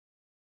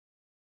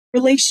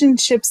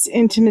Relationships,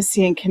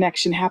 intimacy, and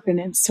connection happen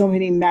in so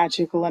many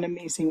magical and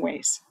amazing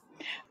ways.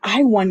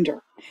 I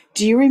wonder,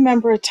 do you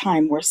remember a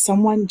time where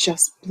someone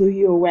just blew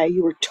you away?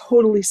 You were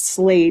totally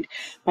slayed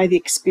by the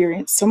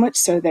experience, so much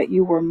so that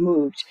you were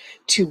moved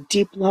to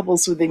deep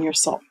levels within your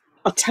soul.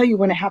 I'll tell you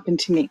when it happened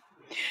to me.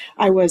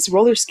 I was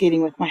roller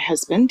skating with my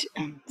husband.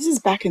 This is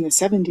back in the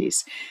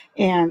 70s.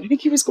 And I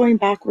think he was going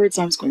backwards.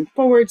 I was going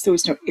forwards. There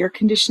was no air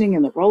conditioning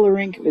in the roller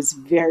rink. It was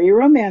very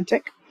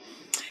romantic.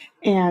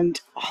 And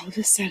all of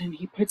a sudden,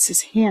 he puts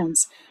his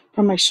hands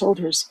from my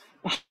shoulders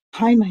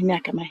behind my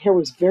neck, and my hair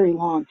was very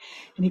long.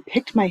 And he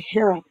picked my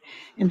hair up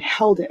and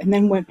held it, and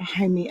then went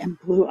behind me and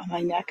blew on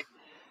my neck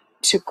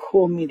to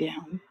cool me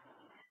down.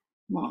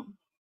 Well,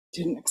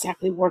 didn't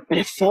exactly work, but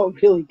it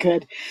felt really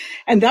good.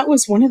 And that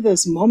was one of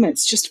those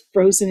moments just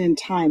frozen in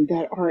time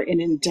that are an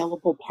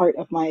indelible part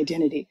of my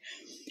identity.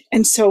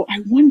 And so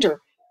I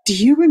wonder, do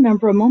you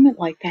remember a moment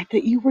like that,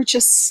 that you were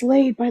just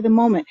slayed by the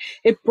moment?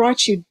 It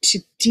brought you to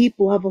deep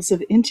levels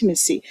of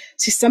intimacy.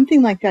 See,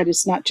 something like that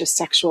is not just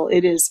sexual,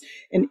 it is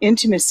an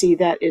intimacy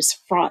that is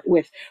fraught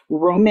with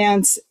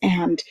romance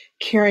and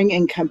caring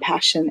and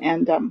compassion.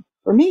 And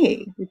for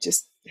me, it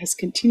just has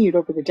continued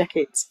over the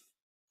decades.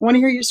 I want to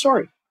hear your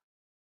story.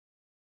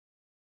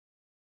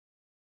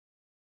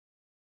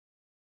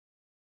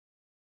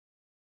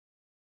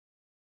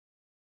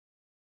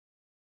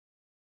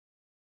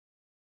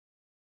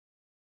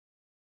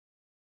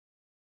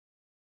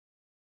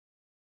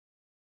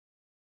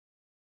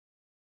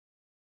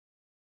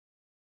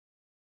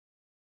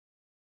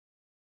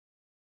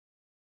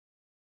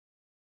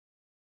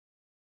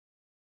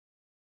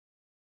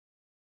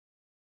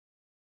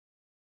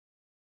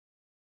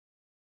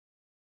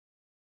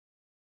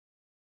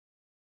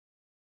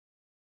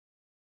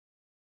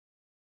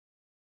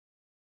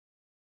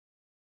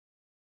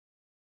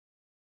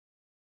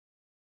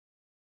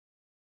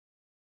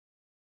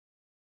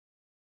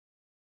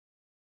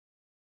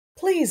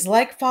 Please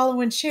like, follow,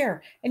 and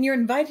share. And you're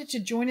invited to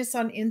join us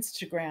on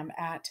Instagram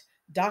at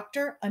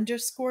Dr.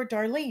 underscore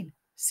Darlene.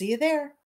 See you there.